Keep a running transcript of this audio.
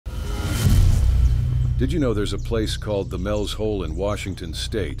Did you know there's a place called the Mel's Hole in Washington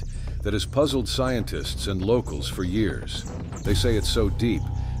State that has puzzled scientists and locals for years? They say it's so deep,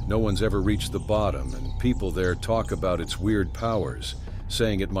 no one's ever reached the bottom, and people there talk about its weird powers,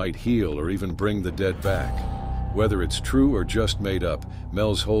 saying it might heal or even bring the dead back. Whether it's true or just made up,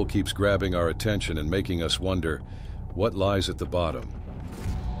 Mel's Hole keeps grabbing our attention and making us wonder, what lies at the bottom?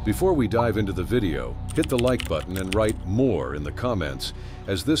 Before we dive into the video, hit the like button and write "more" in the comments,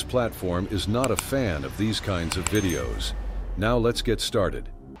 as this platform is not a fan of these kinds of videos. Now let's get started.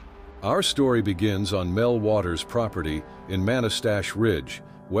 Our story begins on Mel Waters' property in Manastash Ridge,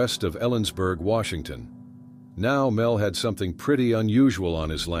 west of Ellensburg, Washington. Now Mel had something pretty unusual on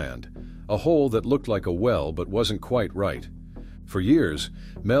his land, a hole that looked like a well but wasn't quite right. For years,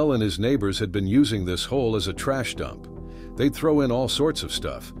 Mel and his neighbors had been using this hole as a trash dump. They'd throw in all sorts of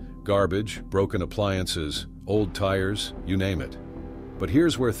stuff: garbage, broken appliances, old tires, you name it. But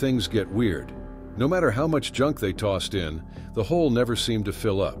here's where things get weird. No matter how much junk they tossed in, the hole never seemed to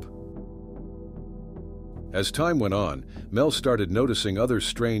fill up. As time went on, Mel started noticing other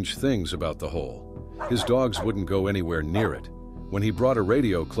strange things about the hole. His dogs wouldn't go anywhere near it. When he brought a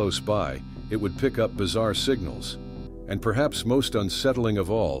radio close by, it would pick up bizarre signals. And perhaps most unsettling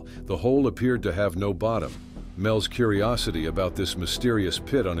of all, the hole appeared to have no bottom. Mel's curiosity about this mysterious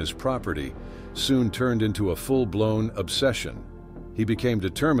pit on his property soon turned into a full-blown obsession. He became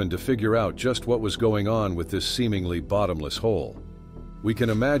determined to figure out just what was going on with this seemingly bottomless hole. We can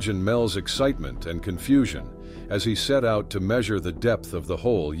imagine Mel's excitement and confusion as he set out to measure the depth of the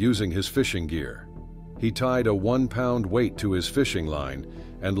hole using his fishing gear. He tied a 1-pound weight to his fishing line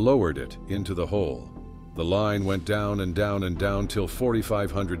and lowered it into the hole. The line went down and down and down till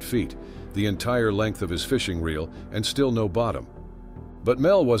 4,500 feet, the entire length of his fishing reel, and still no bottom. But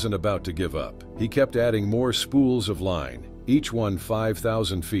Mel wasn't about to give up. He kept adding more spools of line, each one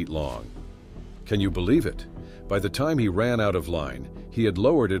 5,000 feet long. Can you believe it? By the time he ran out of line, he had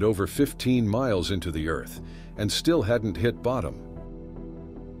lowered it over 15 miles into the earth and still hadn't hit bottom.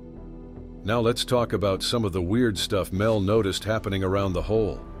 Now let's talk about some of the weird stuff Mel noticed happening around the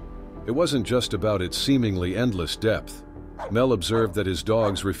hole. It wasn't just about its seemingly endless depth. Mel observed that his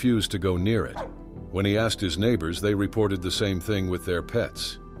dogs refused to go near it. When he asked his neighbors, they reported the same thing with their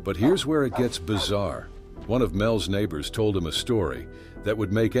pets. But here's where it gets bizarre. One of Mel's neighbors told him a story that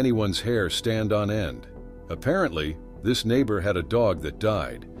would make anyone's hair stand on end. Apparently, this neighbor had a dog that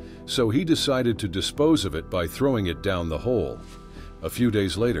died, so he decided to dispose of it by throwing it down the hole. A few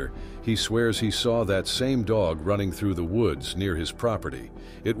days later, he swears he saw that same dog running through the woods near his property.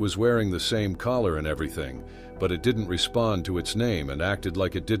 It was wearing the same collar and everything, but it didn't respond to its name and acted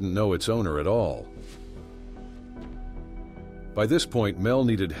like it didn't know its owner at all. By this point, Mel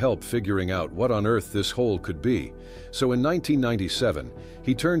needed help figuring out what on earth this hole could be. So in 1997,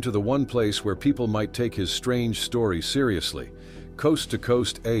 he turned to the one place where people might take his strange story seriously: Coast to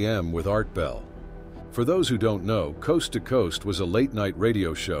Coast AM with Art Bell. For those who don't know, Coast to Coast was a late-night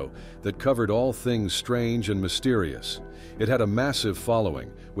radio show that covered all things strange and mysterious. It had a massive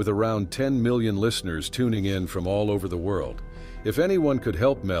following, with around 10 million listeners tuning in from all over the world. If anyone could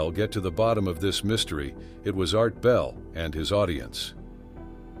help Mel get to the bottom of this mystery, it was Art Bell and his audience.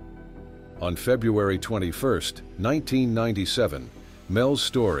 On February 21, 1997, Mel's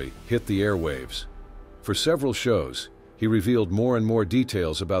story hit the airwaves. For several shows, he revealed more and more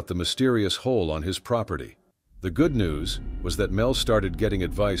details about the mysterious hole on his property. The good news was that Mel started getting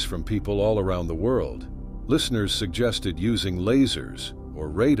advice from people all around the world. Listeners suggested using lasers or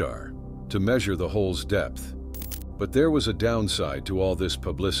radar to measure the hole's depth. But there was a downside to all this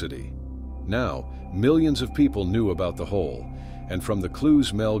publicity. Now, millions of people knew about the hole, and from the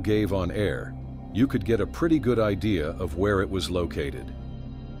clues Mel gave on air, you could get a pretty good idea of where it was located.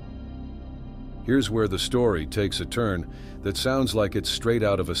 Here's where the story takes a turn that sounds like it's straight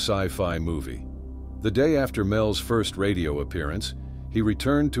out of a sci-fi movie. The day after Mel's first radio appearance, he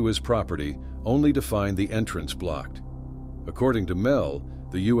returned to his property only to find the entrance blocked. According to Mel,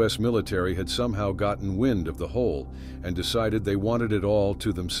 the U.S. military had somehow gotten wind of the hole and decided they wanted it all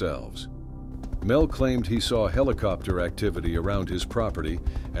to themselves. Mel claimed he saw helicopter activity around his property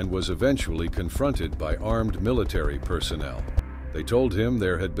and was eventually confronted by armed military personnel. They told him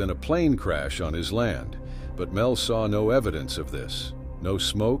there had been a plane crash on his land, but Mel saw no evidence of this. No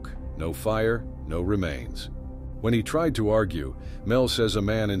smoke, no fire, no remains. When he tried to argue, Mel says a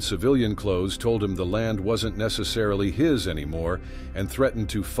man in civilian clothes told him the land wasn't necessarily his anymore and threatened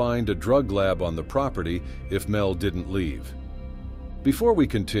to find a drug lab on the property if Mel didn't leave. Before we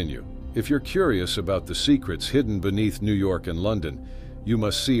continue, if you're curious about the secrets hidden beneath New York and London, you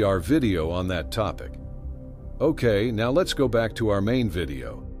must see our video on that topic. Okay, now let's go back to our main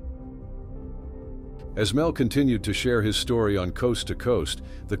video. As Mel continued to share his story on Coast to Coast,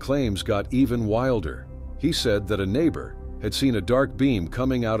 the claims got even wilder. He said that a neighbor had seen a dark beam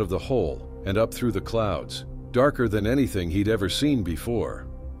coming out of the hole and up through the clouds, darker than anything he'd ever seen before.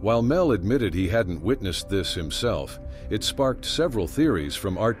 While Mel admitted he hadn't witnessed this himself, it sparked several theories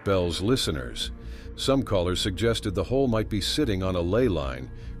from Art Bell's listeners. Some callers suggested the hole might be sitting on a ley line,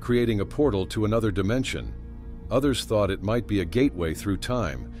 creating a portal to another dimension. Others thought it might be a gateway through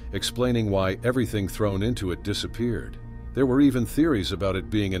time, explaining why everything thrown into it disappeared. There were even theories about it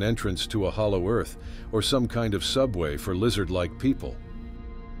being an entrance to a hollow earth or some kind of subway for lizard-like people.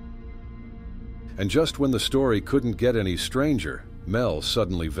 And just when the story couldn't get any stranger, Mel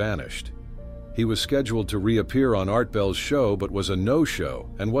suddenly vanished. He was scheduled to reappear on Art Bell's show but was a no-show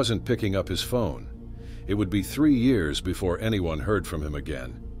and wasn't picking up his phone. It would be 3 years before anyone heard from him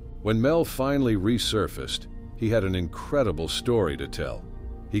again. When Mel finally resurfaced, he had an incredible story to tell.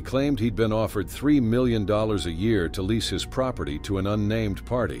 He claimed he'd been offered $3 million a year to lease his property to an unnamed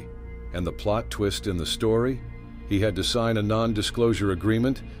party. And the plot twist in the story? He had to sign a non-disclosure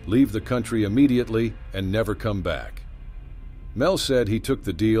agreement, leave the country immediately, and never come back. Mel said he took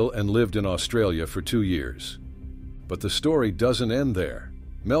the deal and lived in Australia for 2 years. But the story doesn't end there.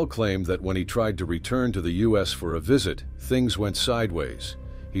 Mel claimed that when he tried to return to the US for a visit, things went sideways.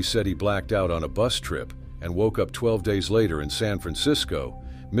 He said he blacked out on a bus trip and woke up 12 days later in San Francisco,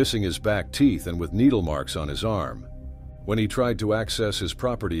 missing his back teeth and with needle marks on his arm. When he tried to access his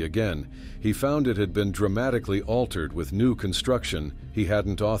property again, he found it had been dramatically altered with new construction he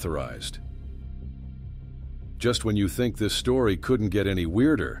hadn't authorized. Just when you think this story couldn't get any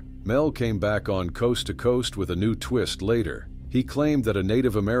weirder, Mel came back on Coast to Coast with a new twist later. He claimed that a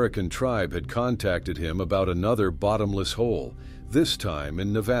Native American tribe had contacted him about another bottomless hole, this time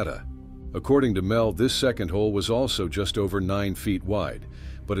in Nevada. According to Mel, this second hole was also just over 9 feet wide,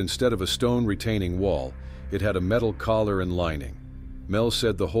 but instead of a stone retaining wall, it had a metal collar and lining. Mel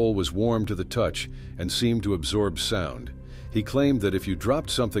said the hole was warm to the touch and seemed to absorb sound. He claimed that if you dropped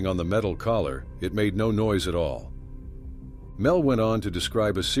something on the metal collar, it made no noise at all. Mel went on to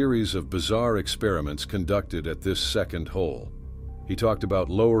describe a series of bizarre experiments conducted at this second hole. He talked about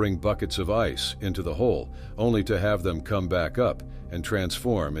lowering buckets of ice into the hole, only to have them come back up and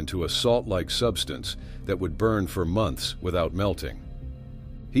transform into a salt-like substance that would burn for months without melting.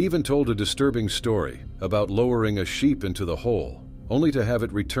 He even told a disturbing story about lowering a sheep into the hole, only to have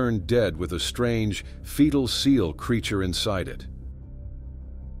it return dead with a strange, fetal seal creature inside it.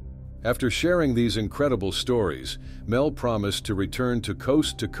 After sharing these incredible stories, Mel promised to return to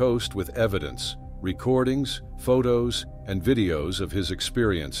Coast with evidence, recordings, photos, and videos of his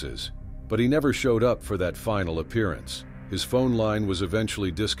experiences. But he never showed up for that final appearance. His phone line was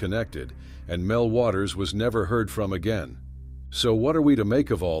eventually disconnected, and Mel Waters was never heard from again. So what are we to make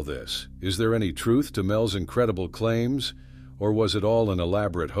of all this? Is there any truth to Mel's incredible claims, or was it all an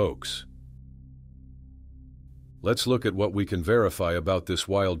elaborate hoax? Let's look at what we can verify about this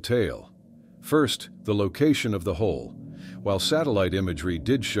wild tale. First, the location of the hole. While satellite imagery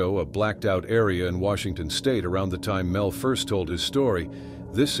did show a blacked-out area in Washington state around the time Mel first told his story,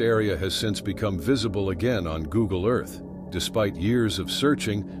 this area has since become visible again on Google Earth. Despite years of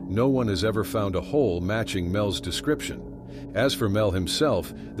searching, no one has ever found a hole matching Mel's description. As for Mel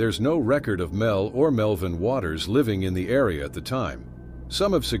himself, there's no record of Mel or Melvin Waters living in the area at the time.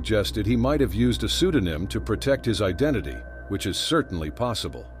 Some have suggested he might have used a pseudonym to protect his identity, which is certainly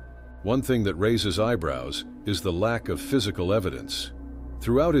possible. One thing that raises eyebrows is the lack of physical evidence.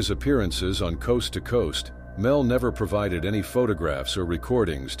 Throughout his appearances on Coast to Coast, Mel never provided any photographs or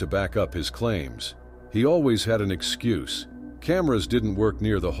recordings to back up his claims. He always had an excuse. Cameras didn't work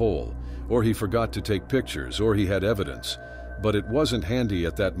near the hole, or he forgot to take pictures, or he had evidence, but it wasn't handy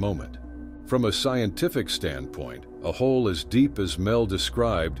at that moment. From a scientific standpoint, a hole as deep as Mel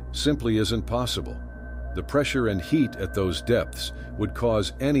described simply isn't possible. The pressure and heat at those depths would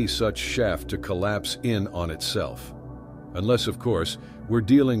cause any such shaft to collapse in on itself. Unless, of course, we're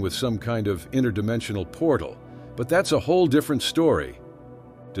dealing with some kind of interdimensional portal, but that's a whole different story.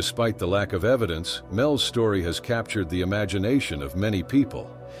 Despite the lack of evidence, Mel's story has captured the imagination of many people.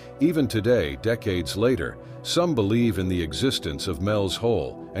 Even today, decades later, some believe in the existence of Mel's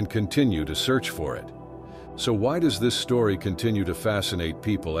hole and continue to search for it. So why does this story continue to fascinate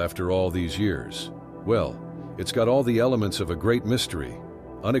people after all these years? Well, it's got all the elements of a great mystery: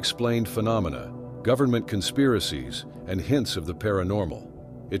 unexplained phenomena, government conspiracies, and hints of the paranormal.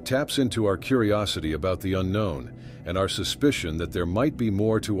 It taps into our curiosity about the unknown and our suspicion that there might be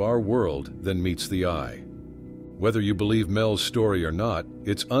more to our world than meets the eye. Whether you believe Mel's story or not,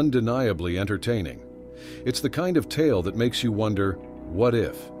 it's undeniably entertaining. It's the kind of tale that makes you wonder, what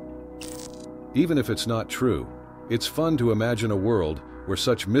if? Even if it's not true, it's fun to imagine a world where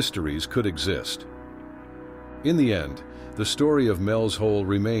such mysteries could exist. In the end, the story of Mel's Hole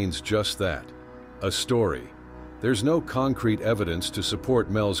remains just that, a story. There's no concrete evidence to support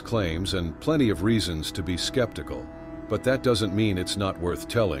Mel's claims and plenty of reasons to be skeptical, but that doesn't mean it's not worth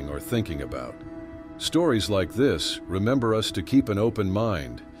telling or thinking about. Stories like this remember us to keep an open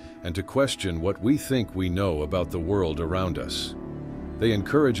mind and to question what we think we know about the world around us. They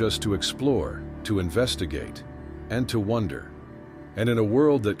encourage us to explore, to investigate, and to wonder. And in a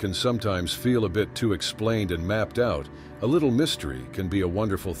world that can sometimes feel a bit too explained and mapped out, a little mystery can be a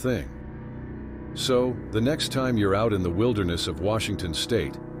wonderful thing. So, the next time you're out in the wilderness of Washington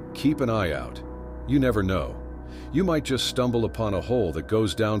State, keep an eye out. You never know. You might just stumble upon a hole that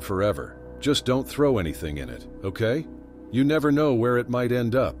goes down forever. Just don't throw anything in it, okay? You never know where it might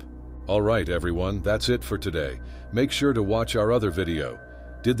end up. All right, everyone, that's it for today. Make sure to watch our other video.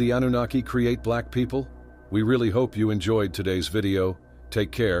 Did the Anunnaki create black people? We really hope you enjoyed today's video.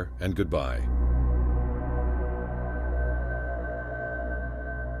 Take care and goodbye.